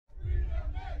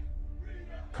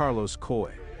Carlos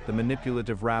Coy, the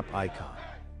manipulative rap icon.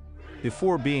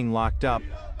 Before being locked up,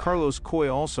 Carlos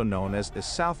Coy, also known as the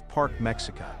South Park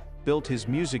Mexican, built his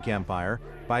music empire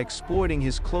by exploiting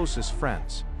his closest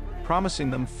friends,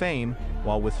 promising them fame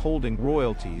while withholding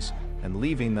royalties and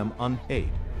leaving them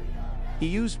unpaid. He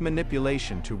used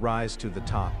manipulation to rise to the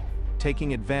top,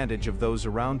 taking advantage of those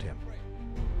around him.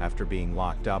 After being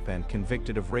locked up and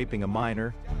convicted of raping a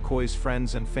minor, Coy's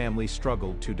friends and family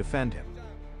struggled to defend him.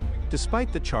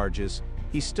 Despite the charges,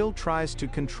 he still tries to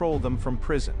control them from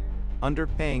prison,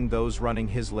 underpaying those running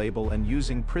his label and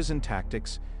using prison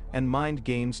tactics and mind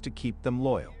games to keep them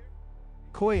loyal.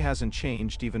 Coy hasn't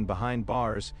changed even behind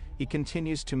bars. He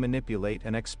continues to manipulate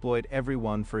and exploit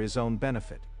everyone for his own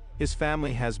benefit. His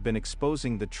family has been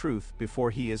exposing the truth before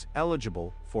he is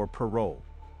eligible for parole.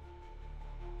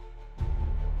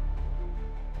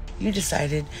 You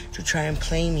decided to try and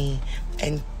play me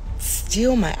and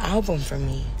steal my album from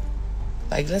me.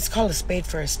 Like, let's call a spade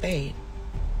for a spade.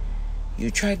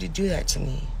 You tried to do that to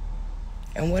me.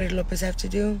 And what did Lopez have to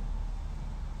do?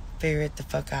 Figure it the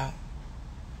fuck out.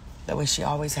 The way she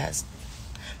always has.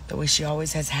 The way she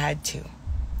always has had to.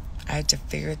 I had to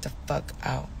figure it the fuck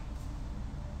out.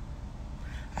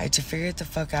 I had to figure it the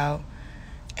fuck out.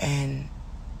 And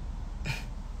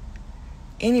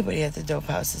anybody at the dope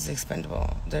house is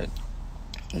expendable. They're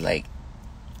like,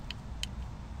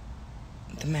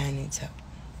 the man needs help.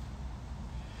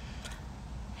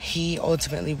 He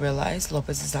ultimately realized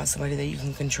Lopez is not somebody that you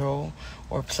can control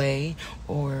or play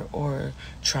or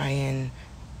try and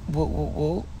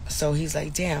woo. So he's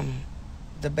like, damn,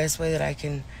 the best way that I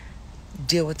can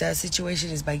deal with that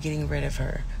situation is by getting rid of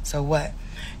her. So what?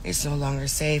 It's no longer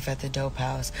safe at the dope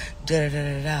house.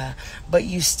 Da-da-da-da-da. But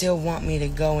you still want me to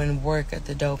go and work at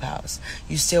the dope house.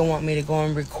 You still want me to go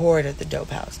and record at the dope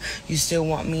house. You still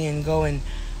want me and go and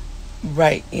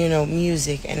write,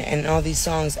 music and all these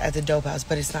songs at the dope house,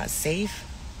 but it's not safe?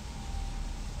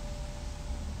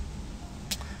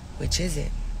 Which is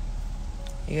it?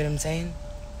 You get what I'm saying?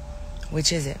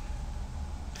 Which is it?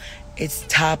 It's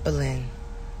toppling.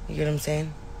 You get what I'm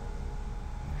saying?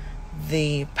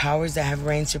 The powers that have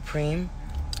reigned supreme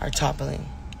are toppling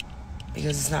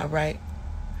because it's not right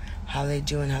how they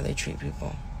do and how they treat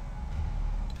people.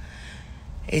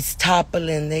 It's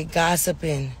toppling. They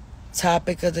gossiping.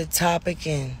 Topic of the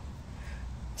topicin'.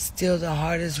 Still the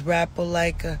hardest rapper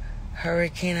like a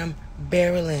hurricane. I'm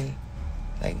barreling.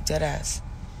 Like deadass.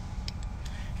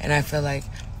 And I feel like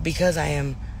because I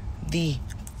am the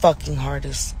fucking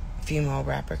hardest female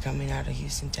rapper coming out of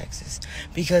Houston, Texas,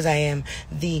 because I am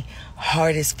the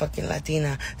hardest fucking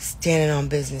Latina standing on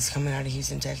business coming out of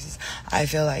Houston, Texas, I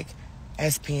feel like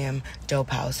SPM, Dope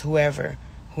House,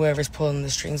 whoever's pulling the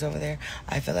strings over there,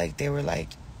 I feel like they were like,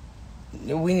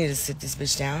 we need to sit this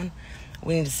bitch down.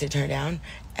 We need to sit her down.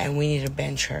 And we need to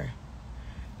bench her.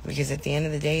 Because at the end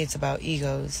of the day, it's about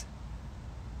egos.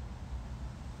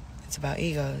 It's about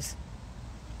egos.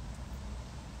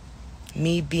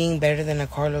 Me being better than a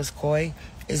Carlos Coy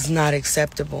is not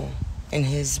acceptable in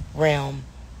his realm,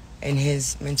 in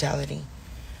his mentality.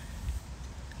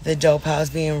 The dope house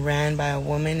being ran by a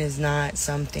woman is not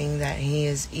something that he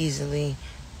is easily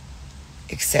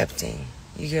accepting.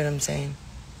 You get what I'm saying?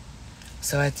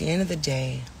 So at the end of the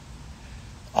day,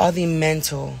 all the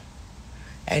mental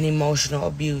and emotional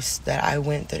abuse that I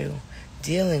went through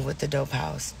dealing with the dope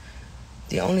house,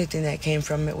 the only thing that came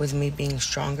from it was me being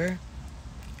stronger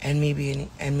and me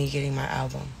getting my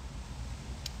album.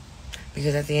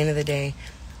 Because at the end of the day,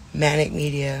 Manic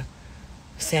Media,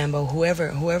 Sambo,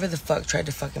 whoever the fuck tried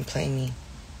to fucking play me,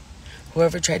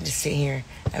 whoever tried to sit here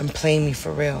and play me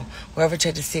for real, whoever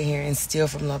tried to sit here and steal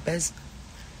from Lopez,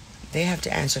 they have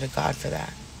to answer to God for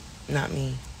that, not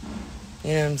me.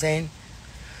 You know what I'm saying?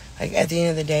 Like, at the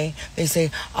end of the day, they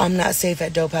say, I'm not safe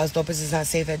at Dope House. Lopez is not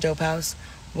safe at Dope House.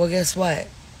 Well, guess what?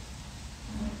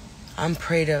 I'm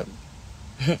prayed up.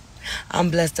 I'm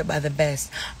blessed up by the best.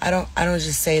 I don't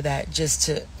just say that just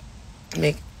to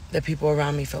make the people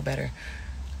around me feel better.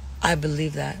 I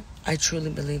believe that. I truly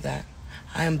believe that.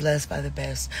 I am blessed by the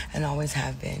best and always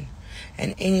have been.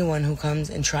 And anyone who comes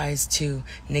and tries to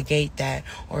negate that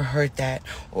or hurt that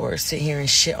or sit here and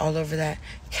shit all over that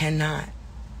cannot.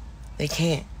 They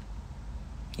can't.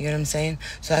 You know what I'm saying?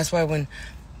 So that's why when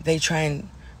they try and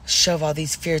shove all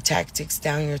these fear tactics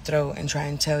down your throat and try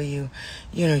and tell you,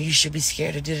 you should be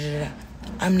scared of da-da-da-da.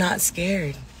 I'm not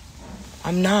scared.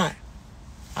 I'm not.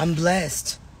 I'm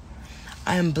blessed.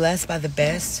 I am blessed by the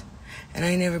best, and I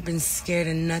ain't never been scared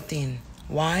of nothing.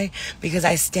 Why? Because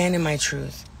I stand in my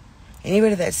truth.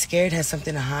 Anybody that's scared has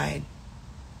something to hide.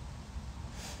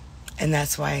 And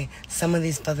that's why some of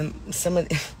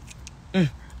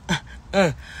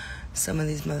some of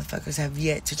these motherfuckers have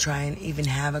yet to try and even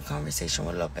have a conversation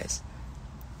with Lopez.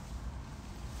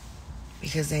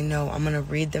 Because they know I'm going to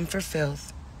read them for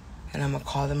filth and I'm going to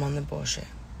call them on the bullshit.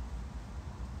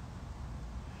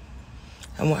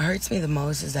 And what hurts me the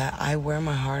most is that I wear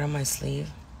my heart on my sleeve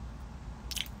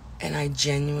and I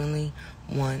genuinely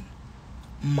want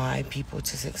my people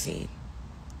to succeed.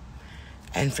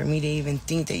 And for me to even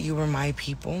think that you were my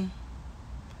people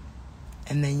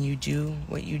and then you do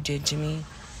what you did to me,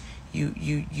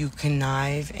 you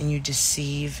connive and you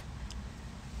deceive,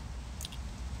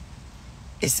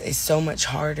 it's so much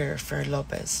harder for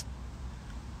Lopez.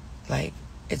 Like,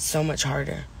 it's so much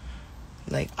harder.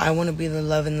 Like, I want to be the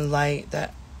love and the light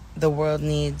that the world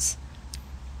needs,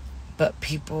 but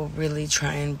people really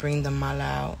try and bring the mala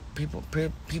out.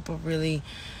 People really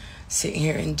sit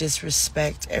here and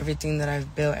disrespect everything that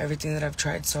I've built, everything that I've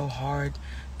tried so hard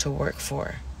to work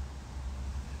for.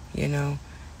 You know?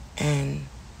 And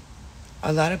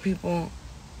a lot of people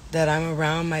that I'm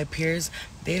around, my peers,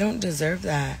 they don't deserve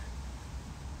that.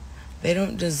 They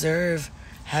don't deserve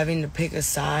having to pick a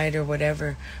side or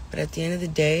whatever. But at the end of the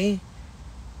day,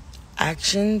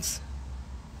 actions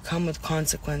come with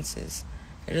consequences.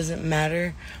 It doesn't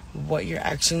matter what your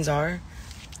actions are.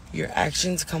 Your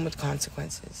actions come with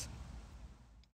consequences.